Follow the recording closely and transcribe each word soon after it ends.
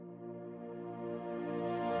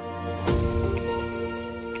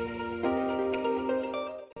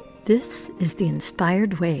This is the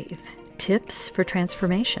Inspired Wave, Tips for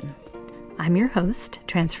Transformation. I'm your host,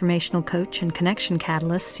 transformational coach and connection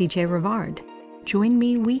catalyst, CJ Rivard. Join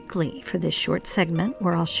me weekly for this short segment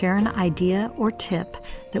where I'll share an idea or tip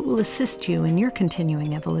that will assist you in your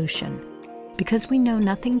continuing evolution. Because we know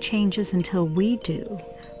nothing changes until we do,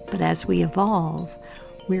 but as we evolve,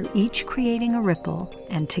 we're each creating a ripple,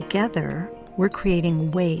 and together we're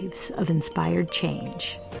creating waves of inspired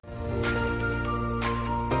change.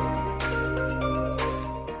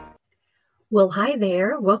 Well, hi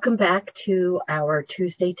there. Welcome back to our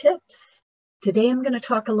Tuesday Tips. Today I'm going to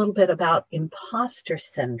talk a little bit about imposter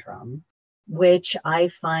syndrome, which I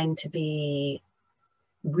find to be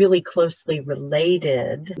really closely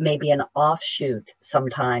related, maybe an offshoot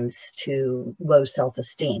sometimes, to low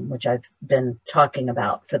self-esteem, which I've been talking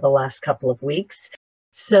about for the last couple of weeks.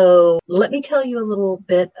 So let me tell you a little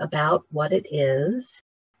bit about what it is,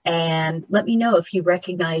 and let me know if you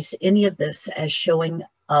recognize any of this as showing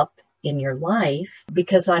up in your life,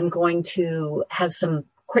 because I'm going to have some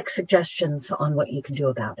quick suggestions on what you can do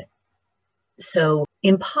about it. So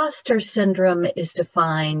imposter syndrome is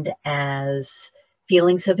defined as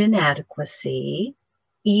feelings of inadequacy,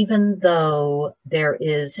 even though there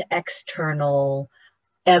is external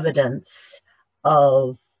evidence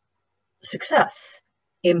of success.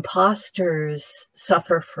 Imposters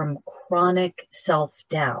suffer from chronic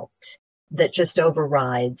self-doubt that just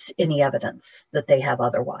overrides any evidence that they have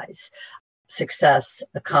otherwise. Success,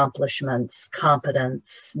 accomplishments,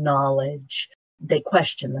 competence, knowledge, they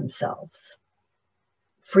question themselves.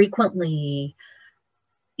 Frequently,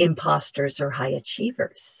 imposters are high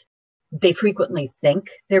achievers. They frequently think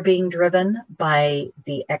they're being driven by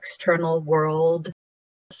the external world,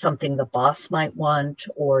 something the boss might want,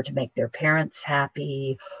 or to make their parents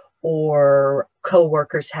happy, or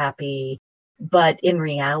coworkers happy. But in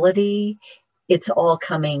reality, it's all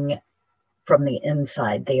coming from the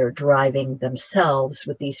inside. They are driving themselves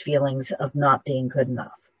with these feelings of not being good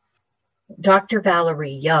enough. Dr.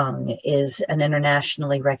 Valerie Young is an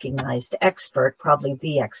internationally recognized expert, probably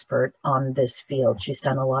the expert on this field. She's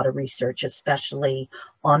done a lot of research, especially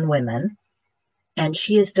on women. And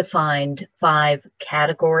she has defined 5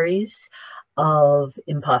 categories of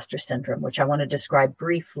imposter syndrome, which I want to describe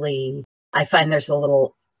briefly. I find there's a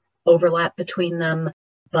little overlap between them,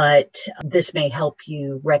 but this may help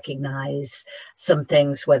you recognize some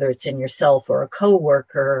things, whether it's in yourself or a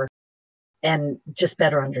coworker, and just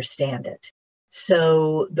better understand it.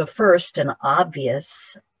 So the first and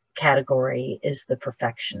obvious category is the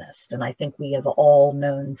perfectionist, and I think we have all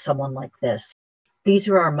known someone like this. These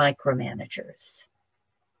are our micromanagers.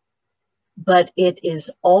 But it is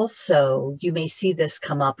also, you may see this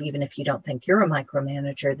come up even if you don't think you're a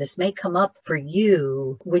micromanager. This may come up for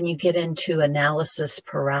you when you get into analysis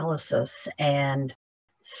paralysis and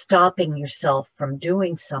stopping yourself from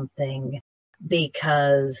doing something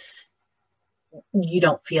because you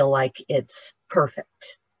don't feel like it's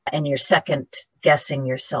perfect. And you're second guessing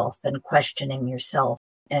yourself and questioning yourself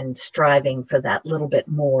and striving for that little bit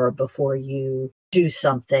more before you do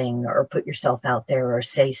something or put yourself out there or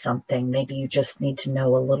say something. Maybe you just need to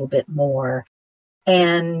know a little bit more.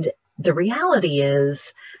 And the reality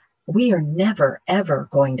is we are never, ever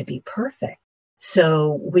going to be perfect.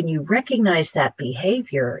 So when you recognize that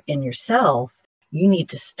behavior in yourself, you need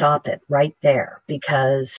to stop it right there,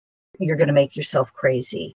 because you're going to make yourself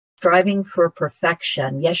crazy. Striving for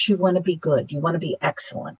perfection, yes, you want to be good, you want to be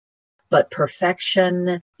excellent, but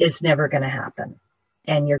perfection is never going to happen.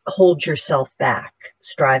 And you hold yourself back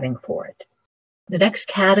striving for it. The next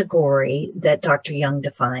category that Dr. Young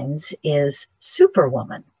defines is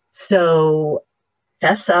superwoman. So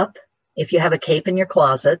fess up if you have a cape in your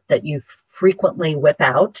closet that you frequently whip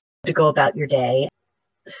out to go about your day.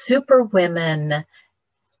 Superwomen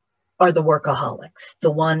are the workaholics, the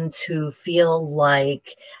ones who feel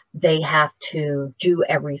like they have to do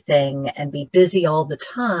everything and be busy all the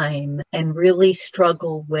time and really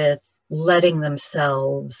struggle with letting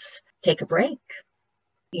themselves take a break.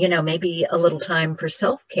 Maybe a little time for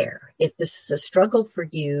self-care. If this is a struggle for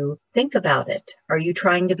you, think about it. Are you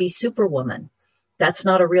trying to be superwoman? That's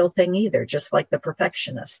not a real thing either, just like the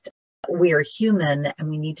perfectionist. We are human and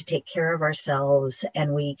we need to take care of ourselves,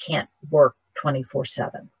 and we can't work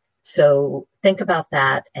 24/7. So think about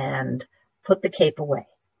that and put the cape away.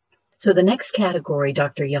 So the next category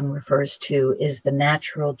Dr. Young refers to is the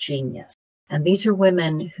natural genius. And these are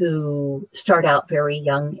women who start out very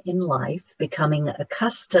young in life, becoming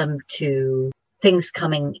accustomed to things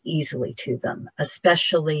coming easily to them,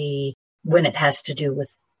 especially when it has to do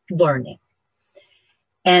with learning.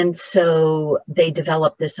 And so they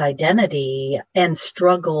develop this identity and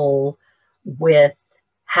struggle with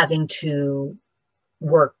having to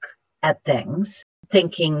work at things,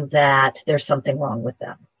 thinking that there's something wrong with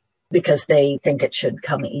them because they think it should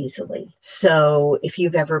come easily. So if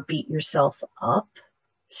you've ever beat yourself up,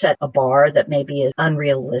 set a bar that maybe is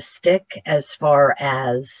unrealistic as far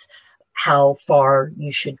as how far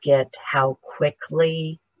you should get, how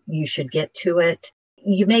quickly you should get to it,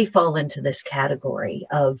 you may fall into this category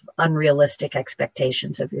of unrealistic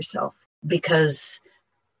expectations of yourself, because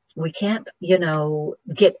we can't,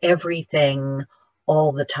 get everything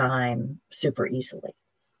all the time super easily.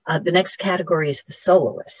 The next category is the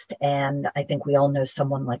soloist. And I think we all know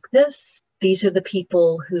someone like this. These are the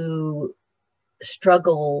people who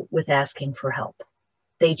struggle with asking for help.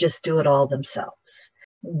 They just do it all themselves,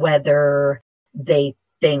 whether they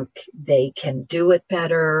think they can do it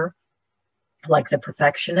better, like the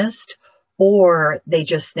perfectionist, or they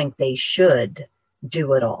just think they should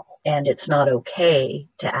do it all and it's not okay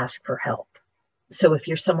to ask for help. So if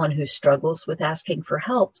you're someone who struggles with asking for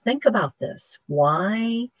help, think about this.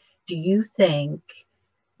 Why do you think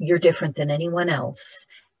you're different than anyone else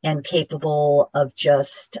and capable of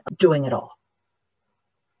just doing it all?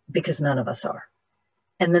 Because none of us are.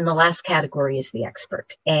 And then the last category is the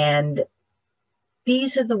expert. And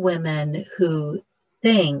these are the women who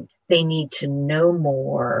think they need to know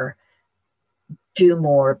more, do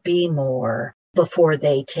more, be more before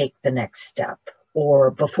they take the next step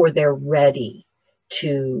or before they're ready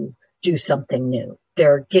to do something new.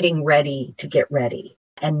 They're getting ready to get ready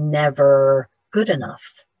and never good enough.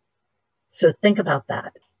 So think about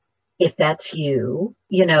that. If that's you,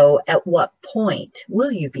 at what point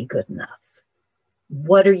will you be good enough?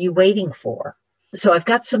 What are you waiting for? So I've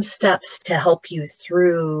got some steps to help you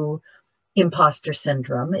through imposter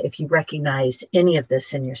syndrome if you recognize any of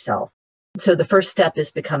this in yourself. So the first step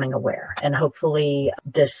is becoming aware. And hopefully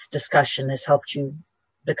this discussion has helped you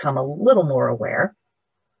become a little more aware.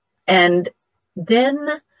 And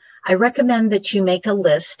then I recommend that you make a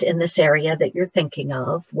list in this area that you're thinking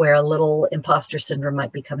of, where a little imposter syndrome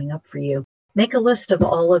might be coming up for you. Make a list of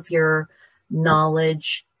all of your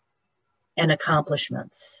knowledge and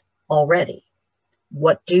accomplishments already.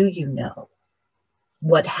 What do you know?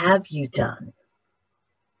 What have you done?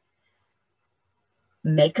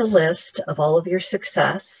 Make a list of all of your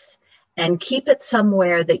success and keep it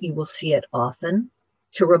somewhere that you will see it often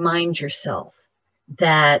to remind yourself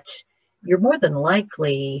that you're more than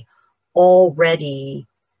likely already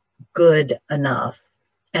good enough,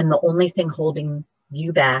 and the only thing holding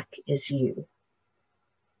you back is you.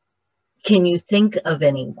 Can you think of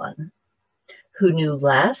anyone who knew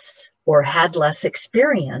less or had less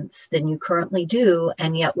experience than you currently do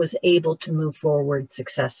and yet was able to move forward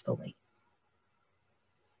successfully?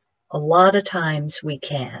 A lot of times we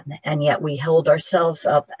can, and yet we hold ourselves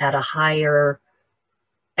up at a higher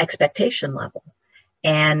expectation level.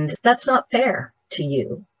 And that's not fair to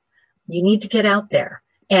you. You need to get out there.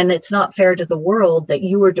 And it's not fair to the world that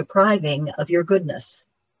you are depriving of your goodness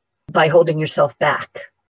by holding yourself back.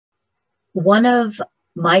 One of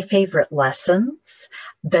my favorite lessons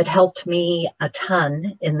that helped me a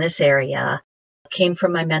ton in this area came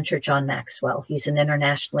from my mentor, John Maxwell. He's an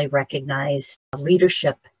internationally recognized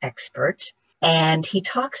leadership expert. And he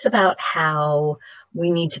talks about how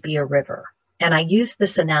we need to be a river. And I use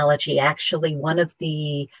this analogy, actually, one of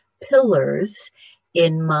the pillars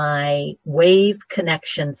in my wave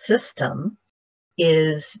connection system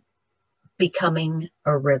is becoming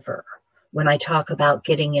a river. When I talk about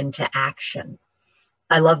getting into action,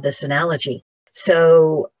 I love this analogy.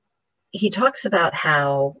 So he talks about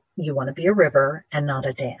how you want to be a river and not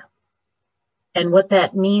a dam. And what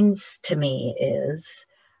that means to me is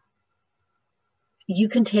you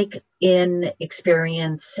can take in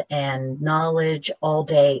experience and knowledge all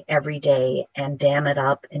day, every day, and dam it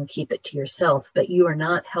up and keep it to yourself, but you are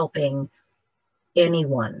not helping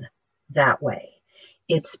anyone that way.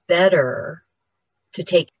 It's better to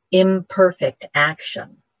take imperfect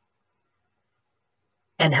action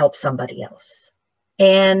and help somebody else.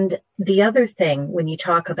 And the other thing, when you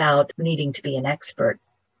talk about needing to be an expert,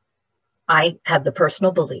 I have the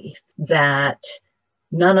personal belief that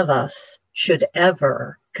none of us should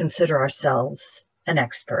ever consider ourselves an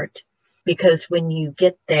expert, because when you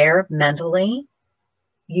get there mentally,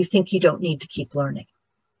 you think you don't need to keep learning.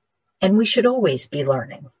 And we should always be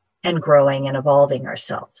learning and growing and evolving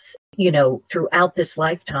ourselves. Throughout this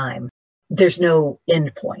lifetime, there's no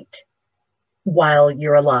end point. While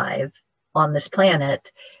you're alive on this planet,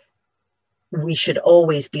 we should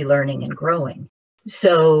always be learning and growing.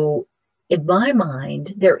 So in my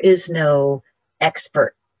mind, there is no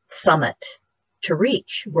expert summit to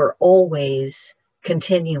reach. We're always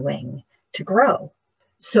continuing to grow.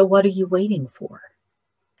 So what are you waiting for?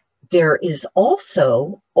 there is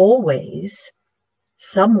also always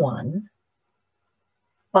someone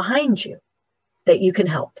behind you that you can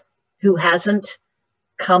help who hasn't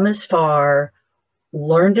come as far,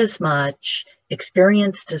 learned as much,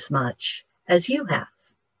 experienced as much as you have.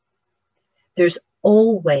 There's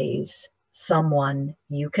always someone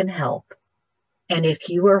you can help. And if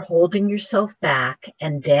you are holding yourself back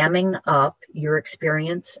and damming up your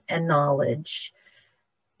experience and knowledge,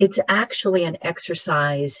 it's actually an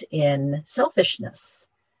exercise in selfishness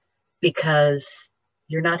because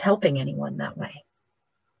you're not helping anyone that way.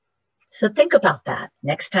 So think about that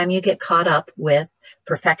next time you get caught up with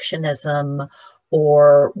perfectionism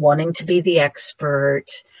or wanting to be the expert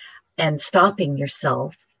and stopping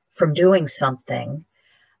yourself from doing something.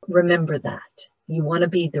 Remember that you want to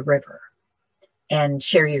be the river and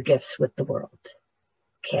share your gifts with the world.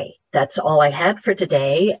 Okay, that's all I had for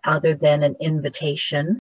today, other than an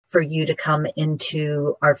invitation for you to come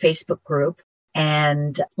into our Facebook group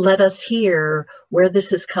and let us hear where this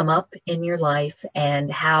has come up in your life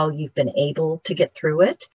and how you've been able to get through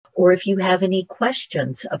it. Or if you have any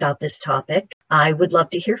questions about this topic, I would love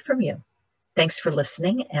to hear from you. Thanks for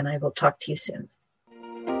listening, and I will talk to you soon.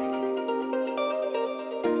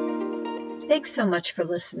 Thanks so much for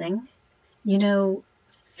listening. You know,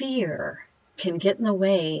 fear can get in the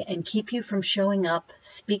way and keep you from showing up,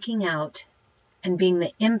 speaking out, and being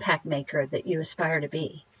the impact maker that you aspire to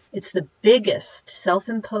be. It's the biggest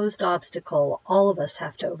self-imposed obstacle all of us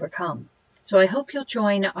have to overcome. So I hope you'll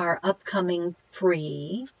join our upcoming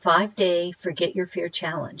free 5-day Forget Your Fear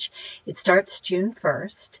Challenge. It starts June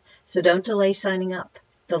 1st, so don't delay signing up.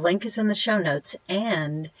 The link is in the show notes,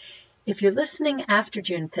 and if you're listening after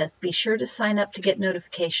June 5th, be sure to sign up to get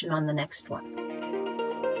notification on the next one.